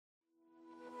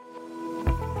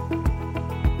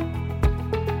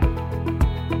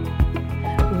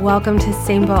Welcome to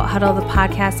Same Boat Huddle, the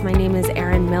podcast. My name is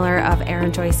Erin Miller of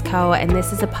Erin Joyce Co., and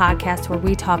this is a podcast where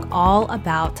we talk all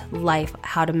about life,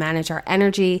 how to manage our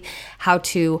energy, how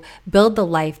to build the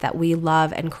life that we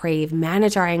love and crave,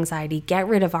 manage our anxiety, get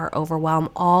rid of our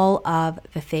overwhelm, all of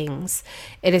the things.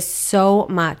 It is so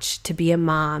much to be a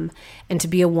mom and to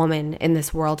be a woman in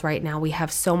this world right now. We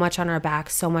have so much on our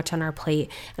back, so much on our plate,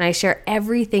 and I share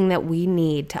everything that we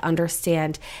need to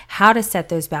understand how to set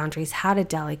those boundaries, how to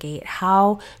delegate,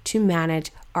 how to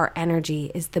manage our energy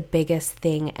is the biggest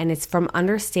thing. And it's from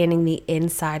understanding the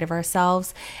inside of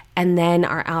ourselves, and then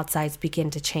our outsides begin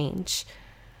to change.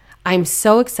 I'm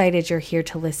so excited you're here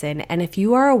to listen. And if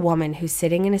you are a woman who's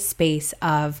sitting in a space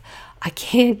of, I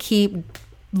can't keep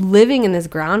living in this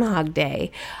Groundhog Day,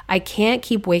 I can't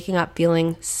keep waking up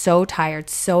feeling so tired,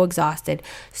 so exhausted,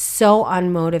 so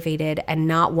unmotivated, and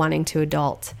not wanting to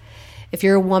adult. If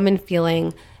you're a woman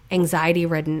feeling anxiety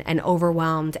ridden and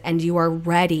overwhelmed, and you are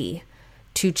ready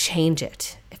to change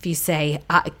it. If you say,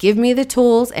 give me the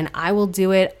tools and I will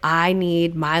do it. I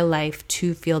need my life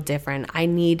to feel different. I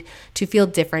need to feel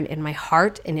different in my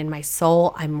heart and in my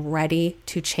soul. I'm ready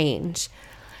to change.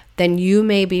 Then you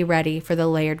may be ready for the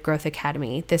Layered Growth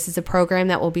Academy. This is a program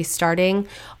that will be starting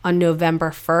on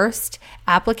November 1st.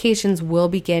 Applications will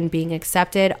begin being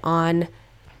accepted on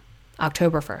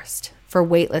October 1st. For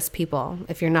waitlist people.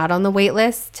 If you're not on the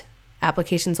waitlist,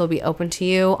 applications will be open to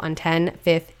you on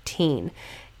 10/15.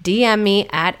 DM me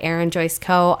at Erin Joyce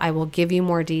Co. I will give you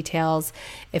more details.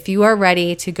 If you are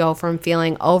ready to go from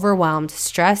feeling overwhelmed,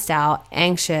 stressed out,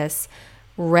 anxious,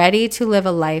 ready to live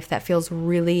a life that feels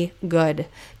really good,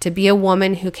 to be a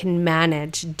woman who can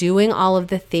manage doing all of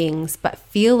the things but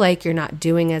feel like you're not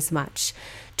doing as much,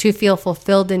 to feel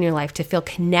fulfilled in your life, to feel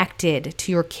connected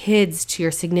to your kids, to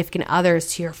your significant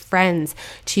others, to your friends,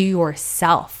 to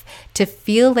yourself, to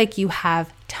feel like you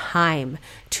have time,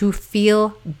 to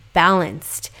feel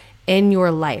balanced in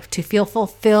your life, to feel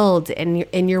fulfilled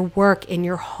in your work, in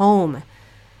your home,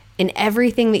 in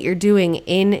everything that you're doing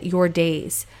in your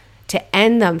days, to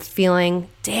end them feeling,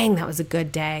 dang, that was a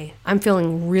good day. I'm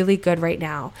feeling really good right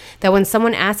now. That when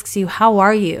someone asks you, how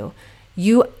are you?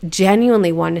 You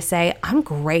genuinely want to say, I'm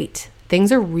great.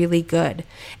 Things are really good.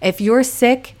 If you're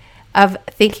sick of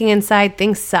thinking inside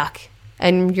things suck,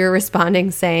 and you're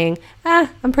responding saying,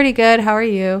 I'm pretty good. How are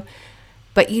you?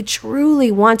 But you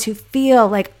truly want to feel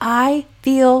like, I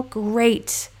feel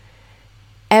great.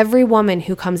 Every woman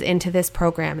who comes into this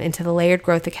program, into the Layered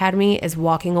Growth Academy, is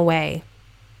walking away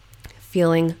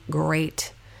feeling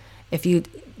great. If you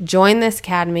join this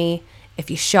academy,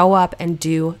 if you show up and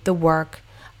do the work,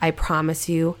 I promise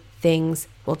you things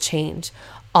will change.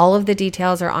 All of the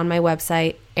details are on my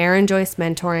website,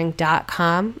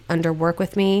 erinjoycementoring.com, under Work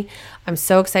With Me. I'm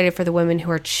so excited for the women who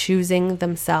are choosing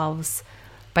themselves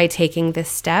by taking this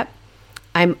step.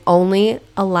 I'm only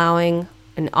allowing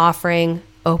and offering,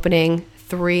 opening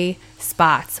 3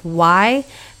 spots. Why?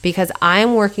 Because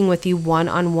I'm working with you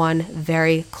one-on-one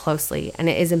very closely, and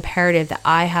it is imperative that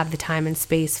I have the time and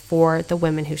space for the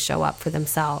women who show up for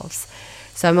themselves.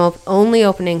 So I'm only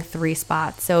opening 3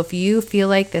 spots. So if you feel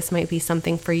like this might be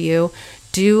something for you,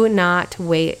 do not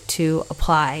wait to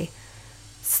apply.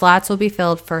 Slots will be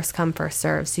filled first come, first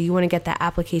serve. So you want to get that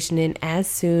application in as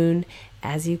soon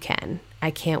as you can.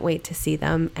 I can't wait to see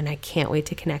them, and I can't wait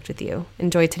to connect with you.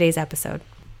 Enjoy today's episode.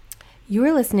 You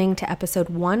are listening to episode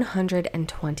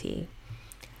 120.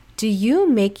 Do you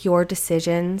make your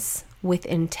decisions with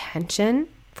intention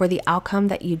for the outcome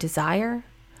that you desire?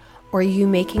 Or are you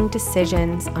making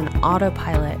decisions on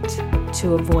autopilot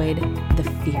to avoid the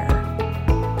fear?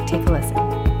 Take a listen.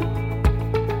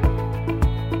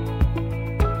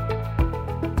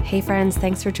 Hey friends,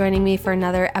 thanks for joining me for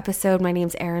another episode. My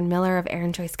name's Erin Miller of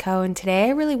Erin Joyce Co. And today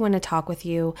I really want to talk with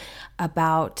you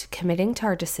about committing to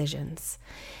our decisions.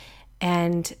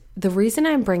 And the reason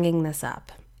I'm bringing this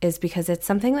up is because it's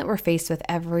something that we're faced with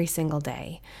every single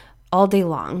day, all day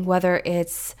long, whether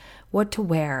it's what to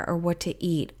wear or what to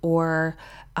eat, or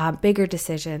bigger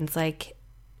decisions like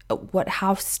what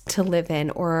house to live in,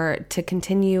 or to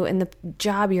continue in the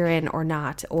job you're in or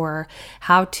not, or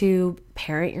how to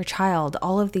parent your child,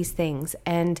 all of these things.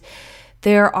 And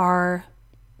there are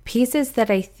pieces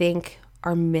that I think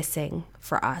are missing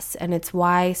for us. And it's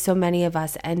why so many of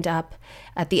us end up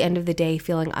at the end of the day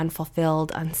feeling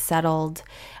unfulfilled, unsettled,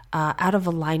 out of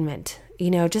alignment.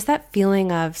 Just that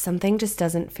feeling of something just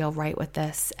doesn't feel right with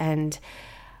this, and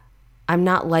I'm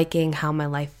not liking how my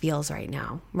life feels right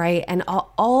now, right? And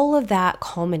all of that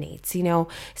culminates,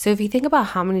 So if you think about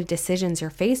how many decisions you're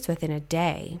faced with in a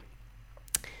day,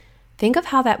 think of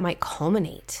how that might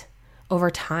culminate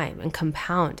over time and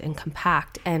compound and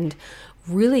compact and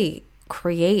really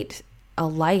create a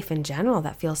life in general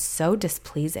that feels so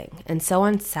displeasing and so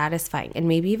unsatisfying, and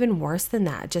maybe even worse than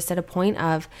that, just at a point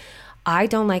of, I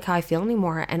don't like how I feel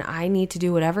anymore and I need to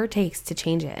do whatever it takes to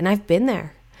change it. And I've been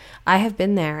there. I have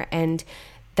been there. And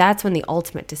that's when the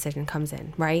ultimate decision comes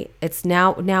in, right? It's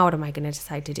now what am I going to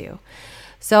decide to do?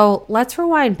 So let's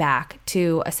rewind back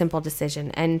to a simple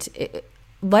decision. And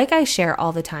like I share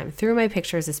all the time, through my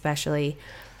pictures especially,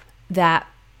 that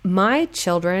my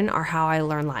children are how I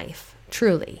learn life,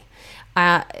 truly.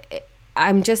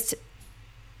 I'm just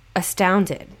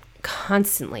astounded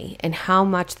constantly in how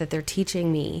much that they're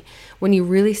teaching me when you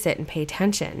really sit and pay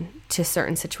attention to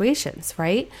certain situations,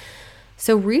 right?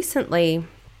 So recently,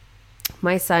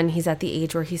 my son, he's at the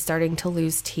age where he's starting to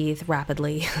lose teeth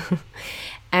rapidly.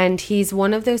 And he's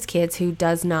one of those kids who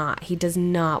does not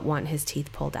want his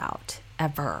teeth pulled out,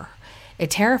 ever.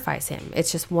 It terrifies him.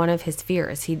 It's just one of his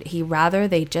fears. He rather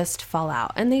they just fall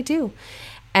out, and they do.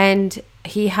 And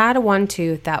he had one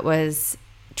tooth that was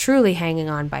truly hanging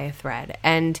on by a thread.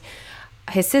 And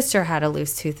his sister had a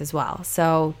loose tooth as well.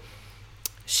 So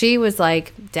she was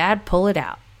like, Dad, pull it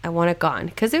out. I want it gone.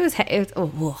 Because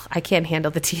I can't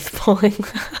handle the teeth pulling.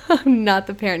 I'm not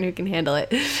the parent who can handle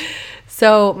it.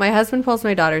 So my husband pulls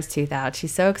my daughter's tooth out.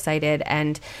 She's so excited.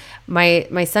 And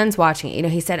my son's watching it.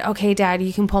 He said, okay, Dad,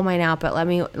 you can pull mine out, but let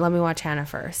me watch Hannah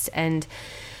first. And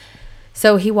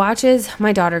so he watches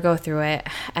my daughter go through it,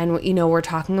 and, we're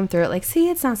talking him through it, like, see,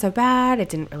 it's not so bad. It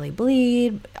didn't really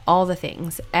bleed, all the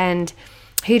things. And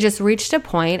he just reached a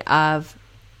point of,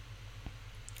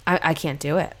 I can't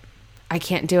do it. I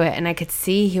can't do it. And I could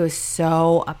see he was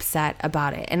so upset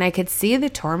about it. And I could see the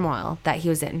turmoil that he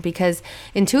was in, because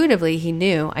intuitively he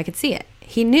knew, I could see it.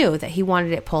 He knew that he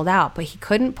wanted it pulled out, but he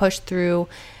couldn't push through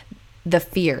the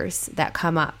fears that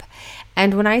come up.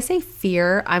 And when I say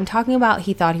fear, I'm talking about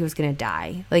he thought he was going to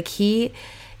die. Like he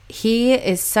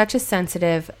is such a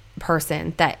sensitive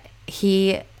person that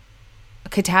he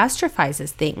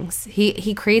catastrophizes things.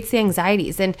 He creates the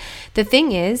anxieties. And the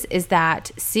thing is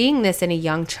that seeing this in a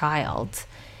young child,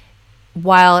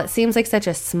 while it seems like such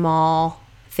a small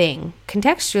thing,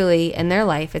 contextually in their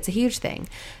life, it's a huge thing.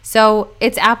 So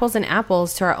it's apples and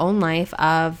apples to our own life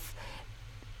of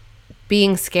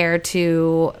being scared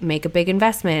to make a big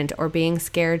investment, or being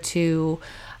scared to,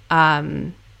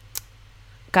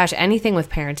 anything with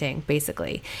parenting,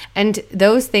 basically. And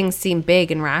those things seem big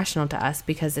and rational to us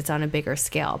because it's on a bigger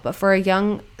scale. But for a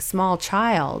young, small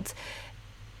child,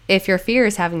 if your fear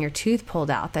is having your tooth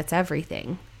pulled out, that's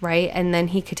everything, right? And then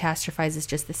he catastrophizes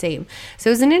just the same. So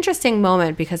it was an interesting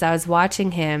moment because I was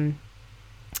watching him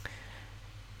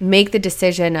make the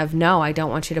decision of, no, I don't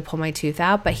want you to pull my tooth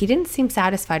out. But he didn't seem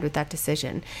satisfied with that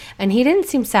decision. And he didn't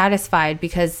seem satisfied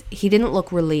because he didn't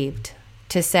look relieved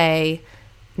to say,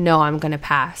 no, I'm going to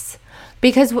pass.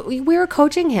 Because we were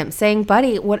coaching him, saying,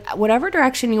 buddy, whatever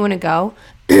direction you want to go,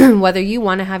 whether you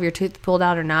want to have your tooth pulled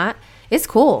out or not, it's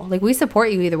cool. Like, we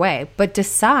support you either way. But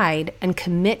decide and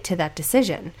commit to that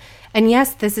decision. And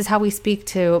yes, this is how we speak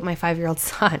to my 5-year-old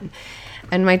son.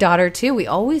 And my daughter too, we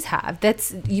always have.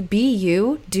 That's, you be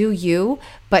you, do you,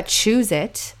 but choose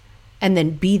it, and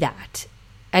then be that.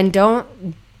 And don't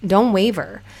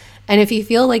waver. And if you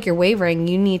feel like you're wavering,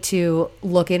 you need to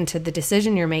look into the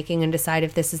decision you're making and decide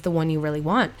if this is the one you really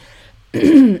want.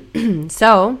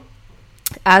 So,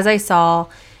 as I saw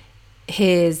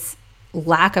his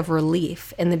lack of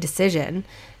relief in the decision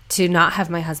to not have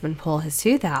my husband pull his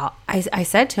tooth out, I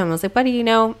said to him, I was like, buddy,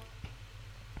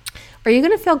 are you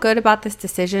going to feel good about this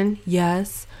decision?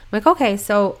 Yes. I'm like, okay,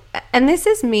 so, and this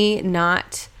is me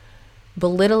not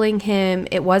belittling him.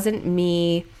 It wasn't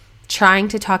me trying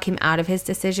to talk him out of his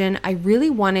decision. I really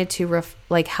wanted to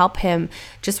help him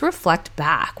just reflect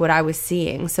back what I was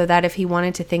seeing, so that if he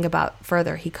wanted to think about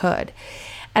further, he could.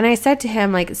 And I said to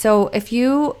him, like, so if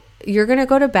you're going to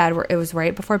go to bed, it was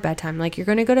right before bedtime, like, you're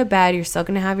going to go to bed, you're still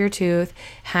going to have your tooth,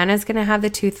 Hannah's going to have the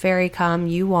tooth fairy come,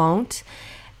 you won't.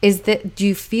 Do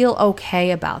you feel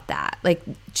okay about that? Like,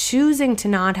 choosing to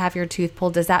not have your tooth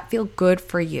pulled, does that feel good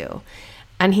for you?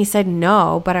 And he said,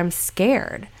 no, but I'm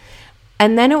scared.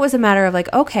 And then it was a matter of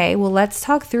like, okay, well, let's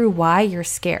talk through why you're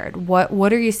scared.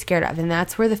 What are you scared of? And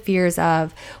that's where the fears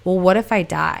of, well, what if I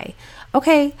die?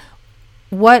 Okay,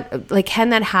 can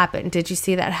that happen? Did you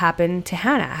see that happen to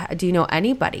Hannah? Do you know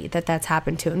anybody that's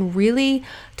happened to? And really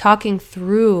talking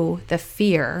through the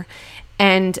fear,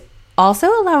 and also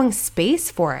allowing space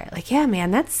for it. Like, yeah,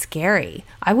 man, that's scary.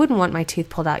 I wouldn't want my tooth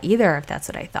pulled out either if that's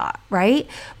what I thought, right?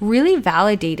 Really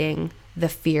validating the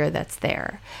fear that's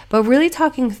there, but really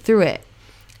talking through it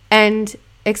and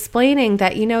explaining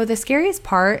that, the scariest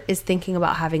part is thinking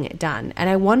about having it done. And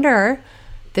I wonder,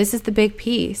 this is the big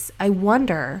piece, I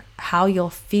wonder how you'll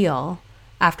feel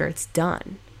after it's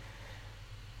done?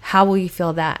 How will you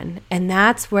feel then? And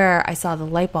that's where I saw the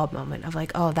light bulb moment of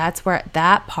like, oh, that's where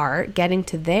that part, getting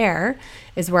to there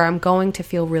is where I'm going to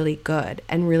feel really good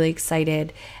and really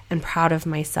excited and proud of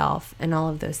myself and all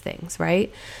of those things,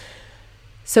 right?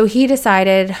 So he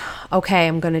decided, okay,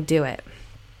 I'm going to do it.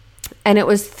 And it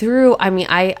was through,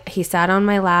 he sat on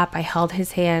my lap, I held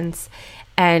his hands,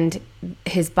 and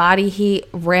his body heat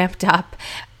ramped up.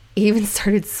 He even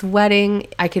started sweating.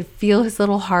 I could feel his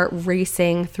little heart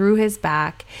racing through his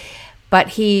back, but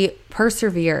he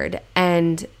persevered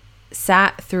and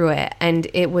sat through it, and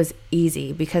it was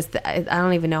easy because I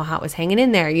don't even know how it was hanging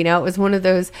in there. You know, it was one of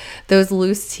those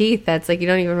loose teeth that's like you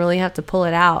don't even really have to pull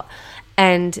it out.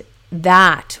 And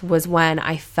that was when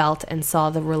I felt and saw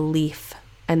the relief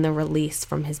and the release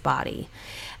from his body.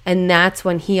 And that's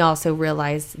when he also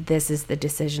realized this is the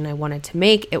decision I wanted to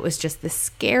make. It was just the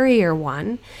scarier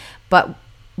one, but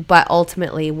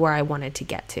ultimately where I wanted to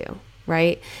get to,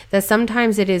 right? That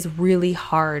sometimes it is really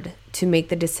hard to make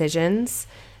the decisions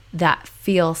that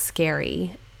feel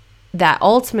scary, that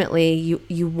ultimately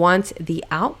you want the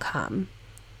outcome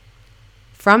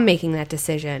from making that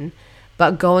decision,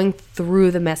 but going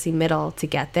through the messy middle to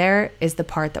get there is the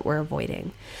part that we're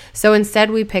avoiding. So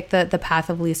instead we pick the path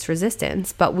of least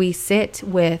resistance, but we sit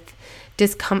with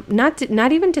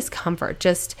not even discomfort,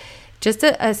 just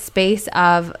a space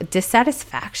of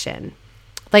dissatisfaction.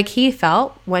 Like he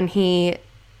felt when he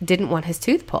didn't want his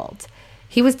tooth pulled.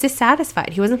 He was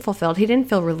dissatisfied. He wasn't fulfilled. He didn't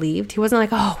feel relieved. He wasn't like,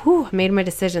 oh, whew, I made my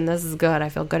decision. This is good. I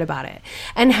feel good about it.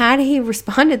 And had he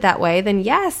responded that way, then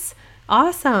yes,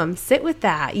 awesome. Sit with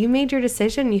that. You made your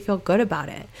decision. You feel good about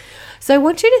it. So I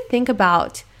want you to think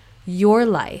about your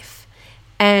life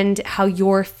and how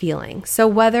you're feeling. So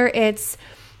whether it's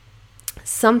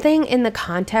something in the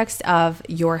context of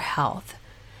your health,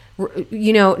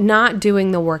 you know, not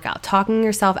doing the workout, talking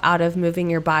yourself out of moving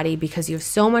your body because you have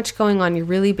so much going on. You're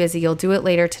really busy. You'll do it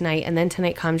later tonight. And then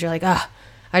tonight comes, you're like, oh,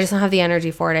 I just don't have the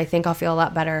energy for it. I think I'll feel a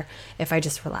lot better if I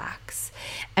just relax.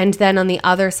 And then on the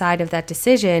other side of that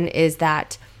decision is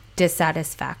that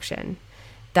dissatisfaction,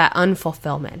 that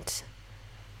unfulfillment.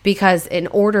 Because in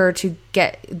order to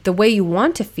get the way you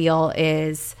want to feel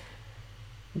is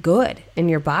good in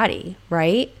your body,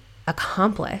 right?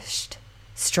 Accomplished,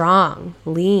 strong,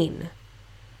 lean.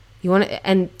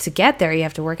 And to get there, you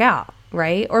have to work out,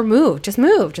 right? Or move, just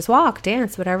walk,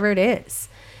 dance, whatever it is.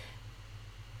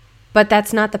 But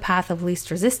that's not the path of least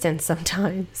resistance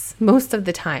sometimes, most of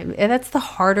the time. And that's the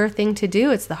harder thing to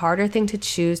do. It's the harder thing to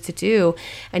choose to do.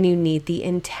 And you need the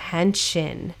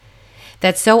intention.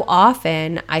 That so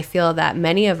often I feel that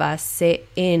many of us sit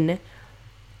in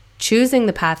choosing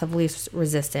the path of least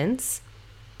resistance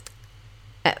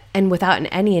and without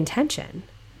any intention.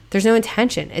 There's no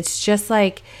intention. It's just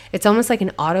like, it's almost like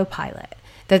an autopilot.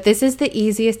 That this is the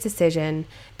easiest decision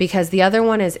because the other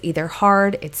one is either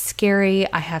hard, it's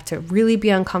scary, I have to really be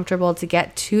uncomfortable to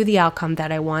get to the outcome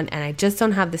that I want, and I just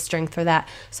don't have the strength for that,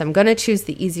 so I'm going to choose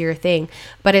the easier thing.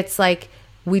 But it's like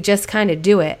we just kind of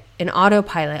do it in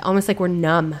autopilot, almost like we're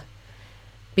numb,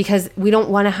 because we don't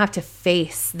want to have to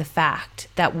face the fact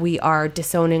that we are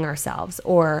disowning ourselves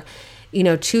or, you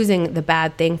know, choosing the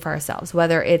bad thing for ourselves,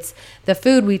 whether it's the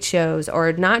food we chose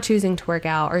or not choosing to work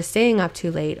out or staying up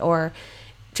too late or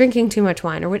drinking too much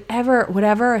wine or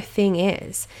whatever a thing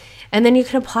is. And then you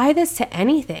can apply this to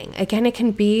anything. Again, it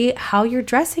can be how you're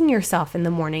dressing yourself in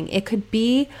the morning. It could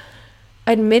be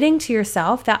admitting to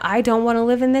yourself that I don't want to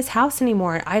live in this house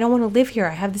anymore. I don't want to live here.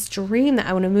 I have this dream that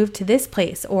I want to move to this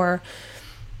place. Or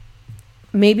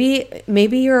maybe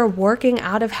you're a working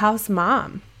out of house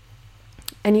mom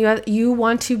and you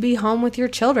want to be home with your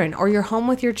children, or you're home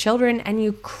with your children and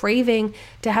you craving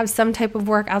to have some type of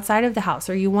work outside of the house,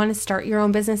 or you want to start your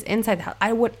own business inside the house.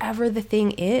 Whatever the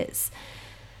thing is,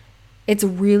 it's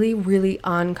really, really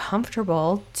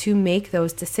uncomfortable to make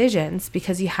those decisions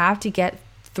because you have to get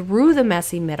through the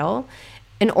messy middle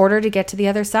in order to get to the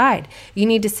other side. You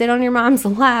need to sit on your mom's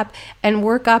lap and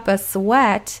work up a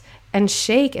sweat and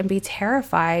shake and be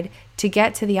terrified to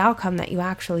get to the outcome that you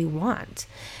actually want.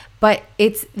 But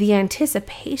it's the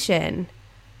anticipation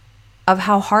of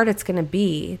how hard it's going to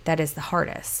be that is the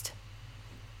hardest,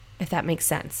 if that makes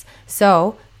sense.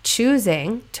 So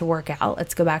choosing to work out,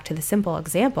 let's go back to the simple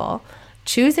example.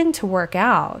 Choosing to work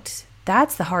out,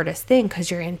 that's the hardest thing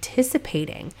because you're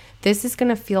anticipating this is going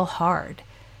to feel hard.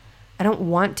 I don't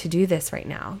want to do this right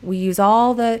now. We use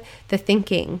all the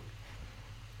thinking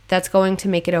that's going to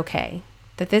make it okay,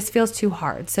 that this feels too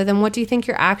hard. So then what do you think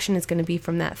your action is going to be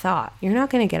from that thought? You're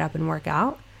not going to get up and work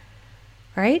out,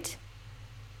 right?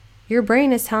 Your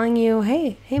brain is telling you,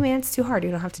 hey man, it's too hard.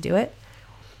 You don't have to do it.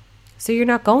 So you're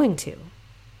not going to.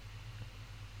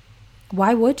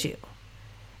 Why would you?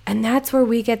 And that's where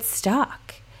we get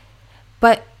stuck.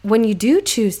 But when you do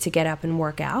choose to get up and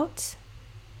work out,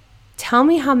 tell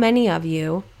me how many of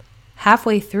you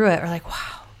halfway through it are like,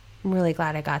 wow, I'm really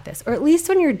glad I got this. Or at least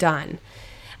when you're done.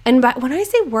 And when I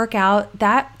say workout,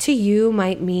 that to you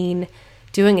might mean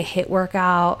doing a HIIT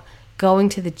workout, going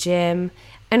to the gym.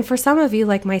 And for some of you,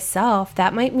 like myself,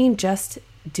 that might mean just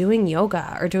doing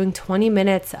yoga or doing 20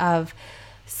 minutes of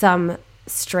some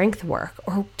strength work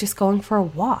or just going for a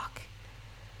walk.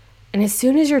 And as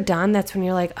soon as you're done, that's when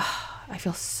you're like, oh, I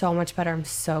feel so much better. I'm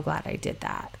so glad I did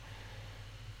that.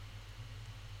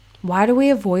 Why do we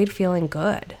avoid feeling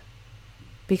good?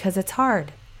 Because it's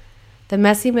hard. The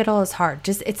messy middle is hard.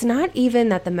 It's not even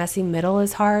that the messy middle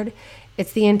is hard.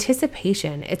 It's the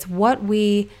anticipation. It's what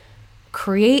we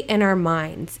create in our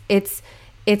minds. It's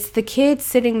the kids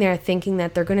sitting there thinking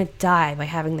that they're going to die by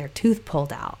having their tooth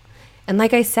pulled out. And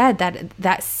like I said,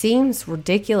 that seems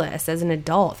ridiculous as an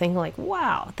adult, thinking like,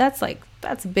 wow, that's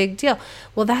a big deal.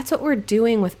 Well, that's what we're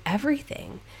doing with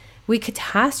everything. We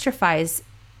catastrophize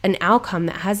an outcome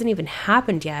that hasn't even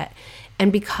happened yet.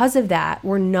 And because of that,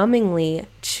 we're numbingly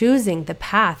choosing the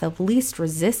path of least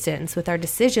resistance with our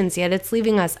decisions, yet it's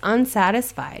leaving us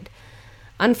unsatisfied,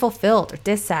 unfulfilled, or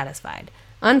dissatisfied,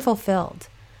 unfulfilled.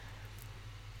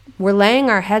 We're laying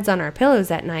our heads on our pillows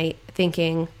at night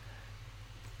thinking,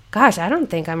 gosh, I don't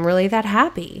think I'm really that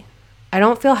happy. I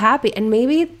don't feel happy. And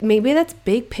maybe that's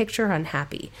big picture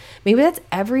unhappy. Maybe that's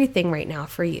everything right now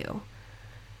for you.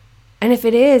 And if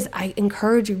it is, I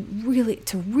encourage you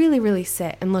to really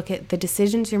sit and look at the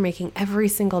decisions you're making every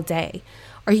single day.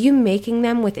 Are you making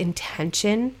them with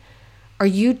intention? Are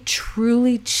you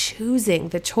truly choosing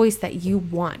the choice that you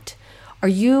want? Are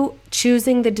you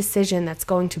choosing the decision that's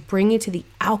going to bring you to the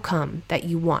outcome that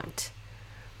you want?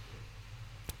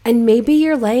 And maybe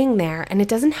you're laying there and it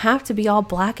doesn't have to be all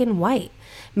black and white.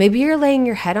 Maybe you're laying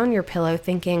your head on your pillow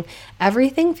thinking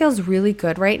everything feels really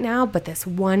good right now, but this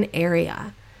one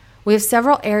area. We have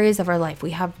several areas of our life.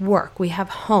 We have work, we have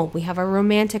home, we have our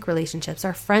romantic relationships,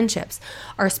 our friendships,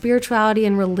 our spirituality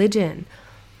and religion,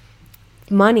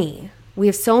 money. We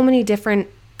have so many different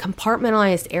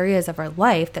compartmentalized areas of our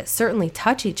life that certainly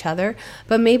touch each other,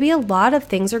 but maybe a lot of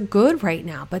things are good right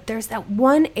now. But there's that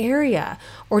one area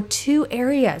or two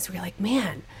areas where you're like,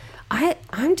 man,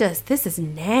 this is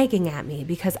nagging at me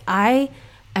because I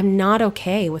am not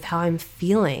okay with how I'm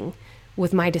feeling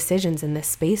with my decisions in this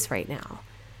space right now.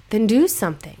 Then do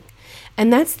something.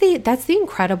 And that's the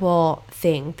incredible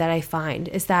thing that I find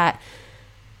is that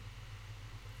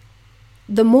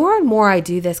the more and more I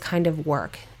do this kind of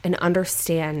work and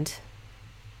understand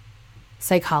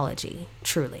psychology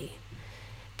truly,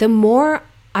 the more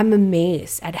I'm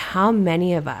amazed at how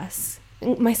many of us,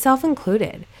 myself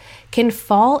included, can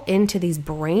fall into these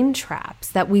brain traps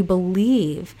that we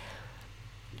believe,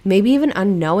 maybe even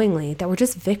unknowingly, that we're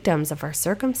just victims of our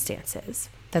circumstances.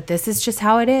 That this is just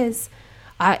how it is.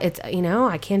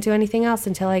 I can't do anything else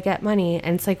until I get money.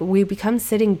 And it's like we become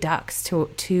sitting ducks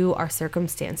to our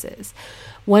circumstances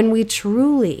when we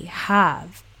truly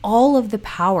have all of the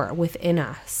power within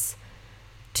us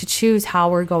to choose how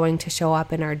we're going to show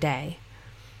up in our day.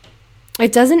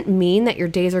 It doesn't mean that your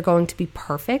days are going to be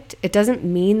perfect. It doesn't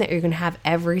mean that you're going to have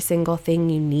every single thing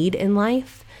you need in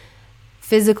life,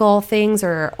 physical things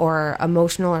or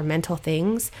emotional or mental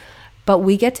things. But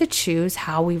we get to choose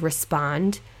how we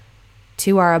respond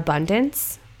to our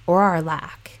abundance or our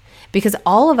lack, because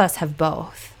all of us have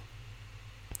both.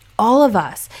 All of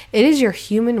us. It is your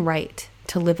human right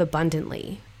to live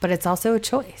abundantly, but it's also a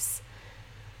choice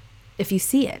if you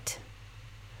see it.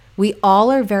 We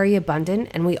all are very abundant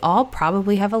and we all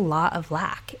probably have a lot of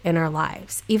lack in our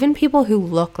lives, even people who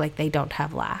look like they don't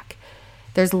have lack.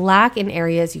 There's lack in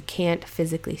areas you can't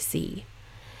physically see,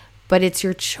 but it's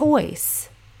your choice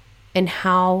and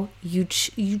how you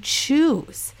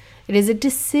choose. It is a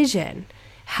decision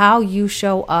how you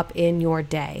show up in your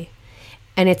day,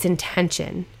 and it's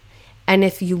intention. And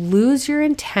if you lose your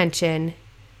intention,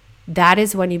 that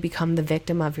is when you become the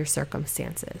victim of your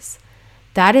circumstances.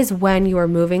 That is when you are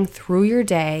moving through your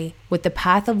day with the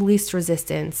path of least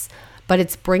resistance, but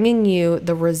it's bringing you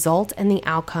the result and the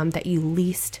outcome that you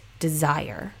least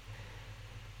desire.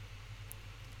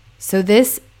 So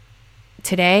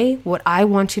today, what I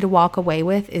want you to walk away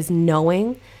with is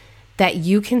knowing that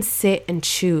you can sit and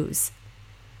choose.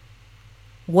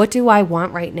 What do I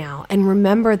want right now? And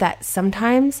remember that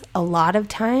sometimes, a lot of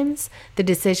times, the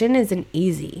decision isn't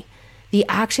easy. The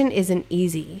action isn't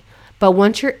easy. But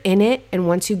once you're in it and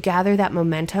once you gather that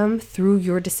momentum through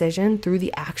your decision, through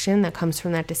the action that comes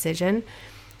from that decision,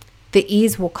 the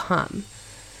ease will come.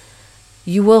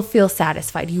 you will feel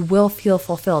satisfied. You will feel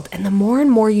fulfilled. And the more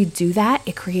and more you do that,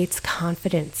 it creates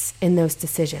confidence in those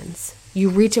decisions. You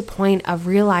reach a point of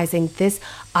realizing this,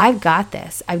 I've got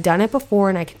this. I've done it before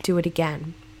and I can do it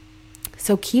again.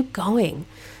 So keep going,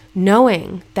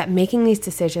 knowing that making these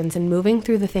decisions and moving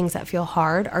through the things that feel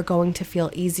hard are going to feel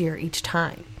easier each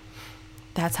time.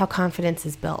 That's how confidence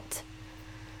is built.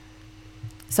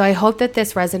 So I hope that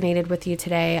this resonated with you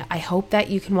today. I hope that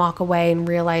you can walk away and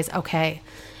realize, okay,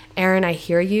 Erin, I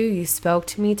hear you. You spoke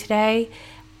to me today,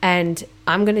 and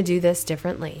I'm going to do this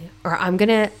differently. Or I'm going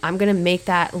to make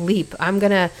that leap. I'm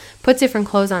going to put different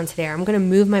clothes on today. Or I'm going to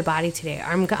move my body today. Or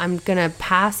I'm going to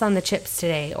pass on the chips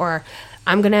today. Or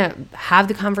I'm going to have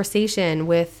the conversation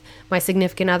with my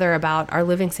significant other about our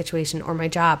living situation or my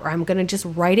job. Or I'm going to just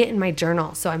write it in my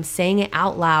journal. So I'm saying it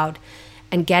out loud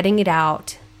and getting it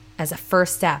out as a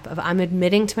first step of I'm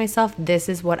admitting to myself, this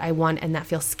is what I want, and that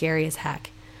feels scary as heck.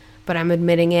 But I'm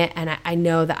admitting it, and I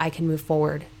know that I can move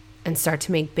forward and start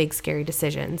to make big, scary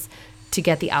decisions to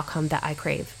get the outcome that I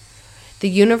crave. The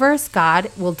universe,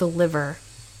 God, will deliver.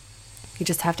 You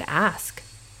just have to ask.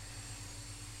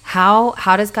 How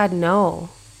does God know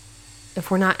if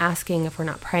we're not asking, if we're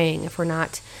not praying, if we're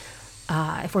not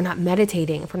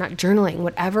meditating, if we're not journaling,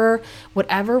 whatever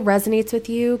resonates with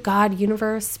you, God,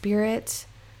 universe, spirit,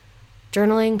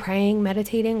 journaling, praying,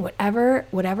 meditating,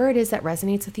 whatever it is that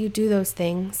resonates with you, do those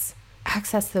things,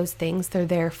 access those things. They're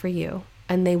there for you,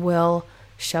 and they will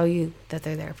show you that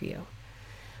they're there for you.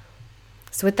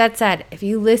 So with that said, if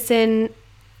you listen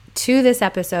to this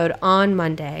episode on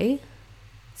Monday,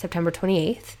 September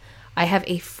 28th, I have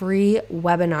a free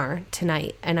webinar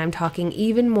tonight, and I'm talking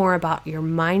even more about your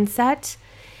mindset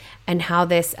and how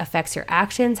this affects your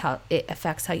actions, how it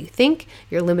affects how you think,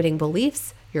 your limiting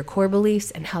beliefs, your core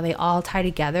beliefs, and how they all tie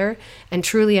together, and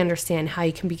truly understand how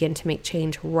you can begin to make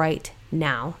change right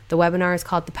now. The webinar is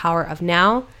called The Power of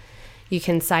Now. You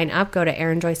can sign up, go to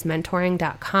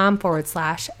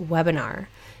erinjoycementoring.com/webinar.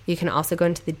 You can also go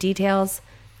into the details,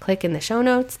 click in the show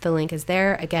notes. The link is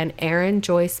there. Again,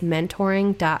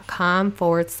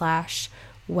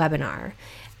 erinjoycementoring.com/webinar.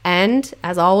 And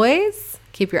as always,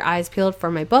 keep your eyes peeled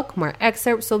for my book. More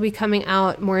excerpts will be coming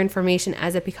out, more information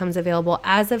as it becomes available.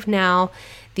 As of now,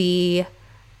 the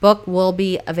book will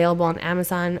be available on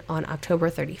Amazon on October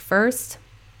 31st.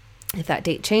 If that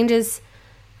date changes,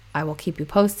 I will keep you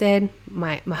posted.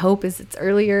 My hope is it's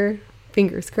earlier,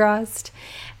 fingers crossed.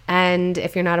 And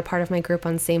if you're not a part of my group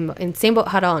on Same Boat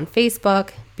Huddle on Facebook,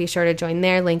 be sure to join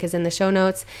there. Link is in the show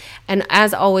notes. And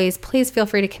as always, please feel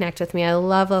free to connect with me. I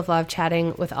love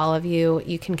chatting with all of you.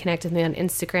 You can connect with me on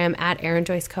Instagram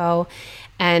 @ErinJoyceCo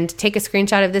and take a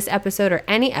screenshot of this episode or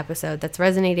any episode that's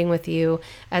resonating with you.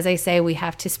 As I say, we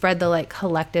have to spread the light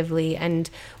collectively. And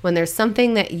when there's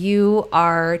something that you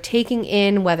are taking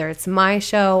in, whether it's my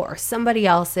show or somebody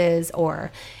else's or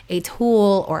a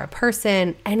tool or a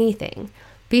person, anything,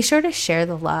 be sure to share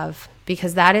the love,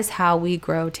 because that is how we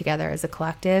grow together as a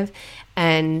collective.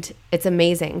 And it's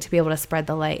amazing to be able to spread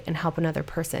the light and help another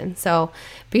person. So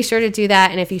be sure to do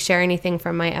that. And if you share anything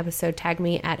from my episode, tag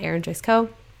me @ErinJoyceCo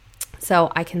so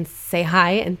I can say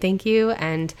hi and thank you.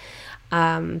 And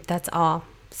that's all.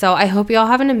 So I hope you all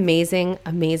have an amazing,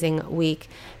 amazing week.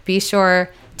 Be sure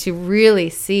to really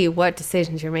see what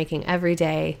decisions you're making every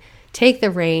day. Take the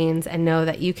reins and know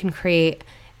that you can create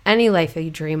any life that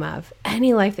you dream of.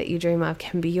 Any life that you dream of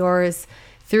can be yours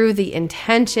through the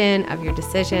intention of your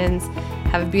decisions.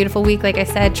 Have a beautiful week. Like I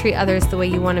said, treat others the way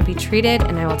you want to be treated,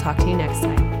 and I will talk to you next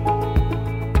time.